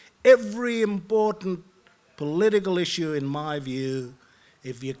change. Every important political issue, in my view,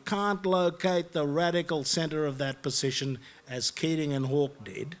 if you can't locate the radical centre of that position, as Keating and Hawke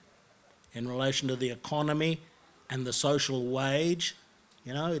did, in relation to the economy and the social wage,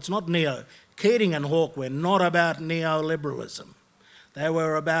 you know, it's not Keating and Hawke were not about neoliberalism. They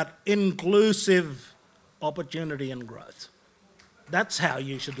were about inclusive opportunity and growth. That's how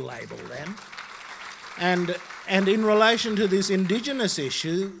you should label them. And in relation to this Indigenous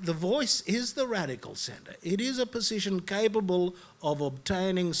issue, the Voice is the radical centre. It is a position capable of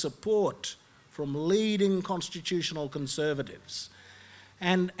obtaining support from leading constitutional Conservatives.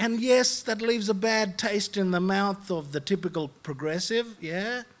 And yes, that leaves a bad taste in the mouth of the typical progressive,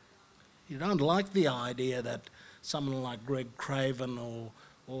 yeah? You don't like the idea that someone like Greg Craven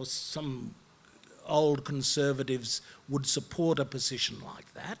or some old Conservatives would support a position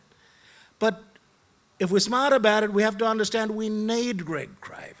like that. But if we're smart about it, we have to understand we need Greg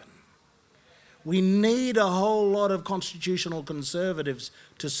Craven. We need a whole lot of constitutional Conservatives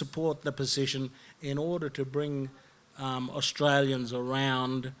to support the position in order to bring Australians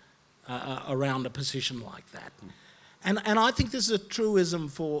around a position like that. And I think this is a truism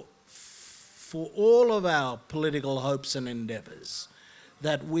for all of our political hopes and endeavours,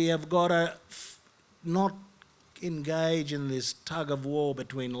 that we have got to not engage in this tug of war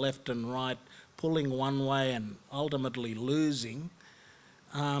between left and right, pulling one way and ultimately losing,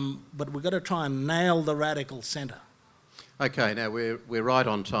 but we've got to try and nail the radical centre. Okay, now we're right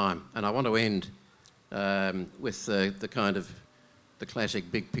on time, and I want to end with the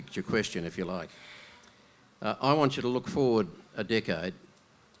classic big picture question, if you like. I want you to look forward a decade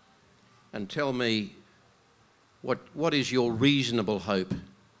and tell me what is your reasonable hope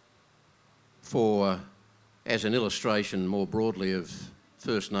for, as an illustration more broadly of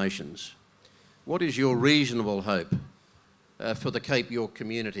First Nations, what is your reasonable hope for the Cape York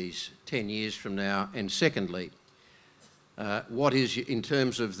communities 10 years from now? And secondly, what is, in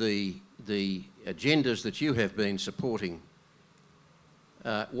terms of the agendas that you have been supporting,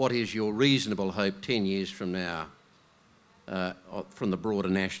 what is your reasonable hope 10 years from now from the broader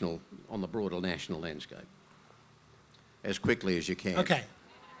national landscape? As quickly as you can. Okay.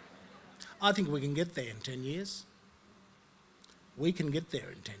 I think we can get there in 10 years. We can get there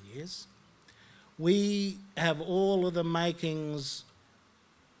in 10 years. We have all of the makings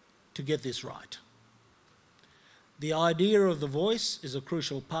to get this right. The idea of the Voice is a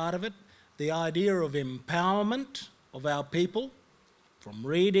crucial part of it. The idea of empowerment of our people, from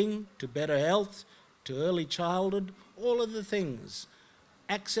reading to better health to early childhood, all of the things,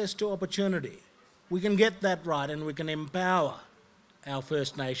 access to opportunity. We can get that right and we can empower our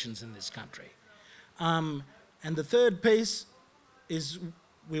First Nations in this country. And the third piece is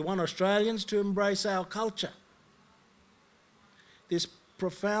we want Australians to embrace our culture. This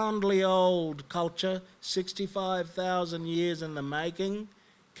profoundly old culture, 65,000 years in the making,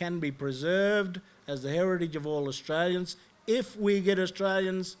 can be preserved as the heritage of all Australians if we get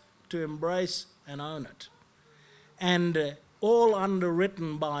Australians to embrace and own it. And all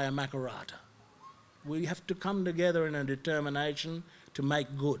underwritten by a Makarrata. We have to come together in a determination to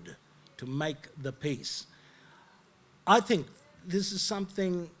make good, to make the peace. I think this is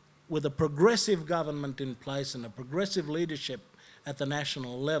something with a progressive government in place and a progressive leadership at the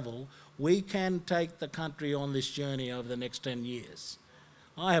national level, we can take the country on this journey over the next 10 years.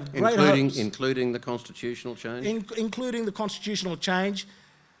 I have great hopes. Including the constitutional change? Including the constitutional change.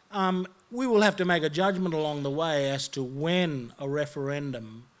 We will have to make a judgment along the way as to when a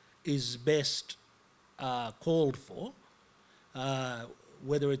referendum is best called for,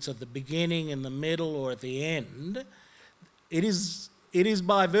 whether it's at the beginning, in the middle, or at the end. It is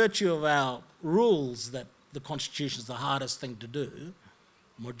by virtue of our rules that the Constitution is the hardest thing to do,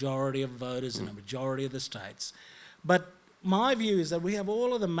 majority of voters in a majority of the states. But my view is that we have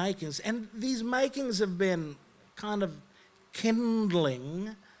all of the makings, and these makings have been kind of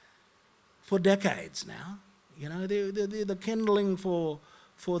kindling for decades now. You know, the kindling for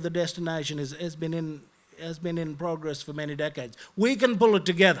the destination has been in progress for many decades. We can pull it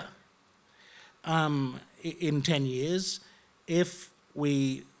together in 10 years if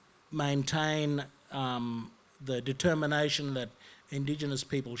we maintain the determination that Indigenous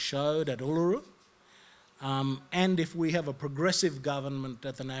people showed at Uluru, and if we have a progressive government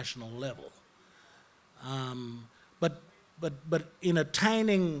at the national level. But in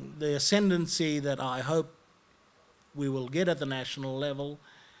attaining the ascendancy that I hope we will get at the national level,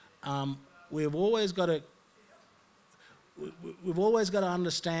 we've always got to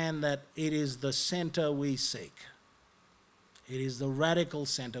understand that it is the centre we seek. It is the radical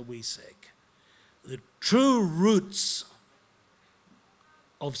centre we seek. The true roots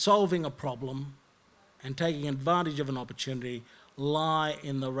of solving a problem and taking advantage of an opportunity lie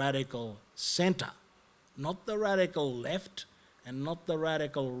in the radical centre, not the radical left and not the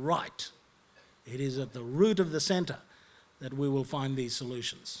radical right. It is at the root of the centre that we will find these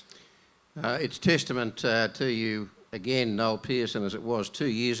solutions. It's testament to you again, Noel Pearson, as it was 2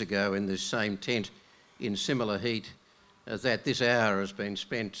 years ago in this same tent in similar heat, that this hour has been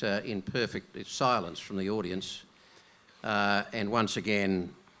spent in perfect silence from the audience. And once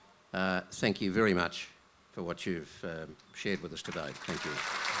again, thank you very much for what you've shared with us today. Thank you.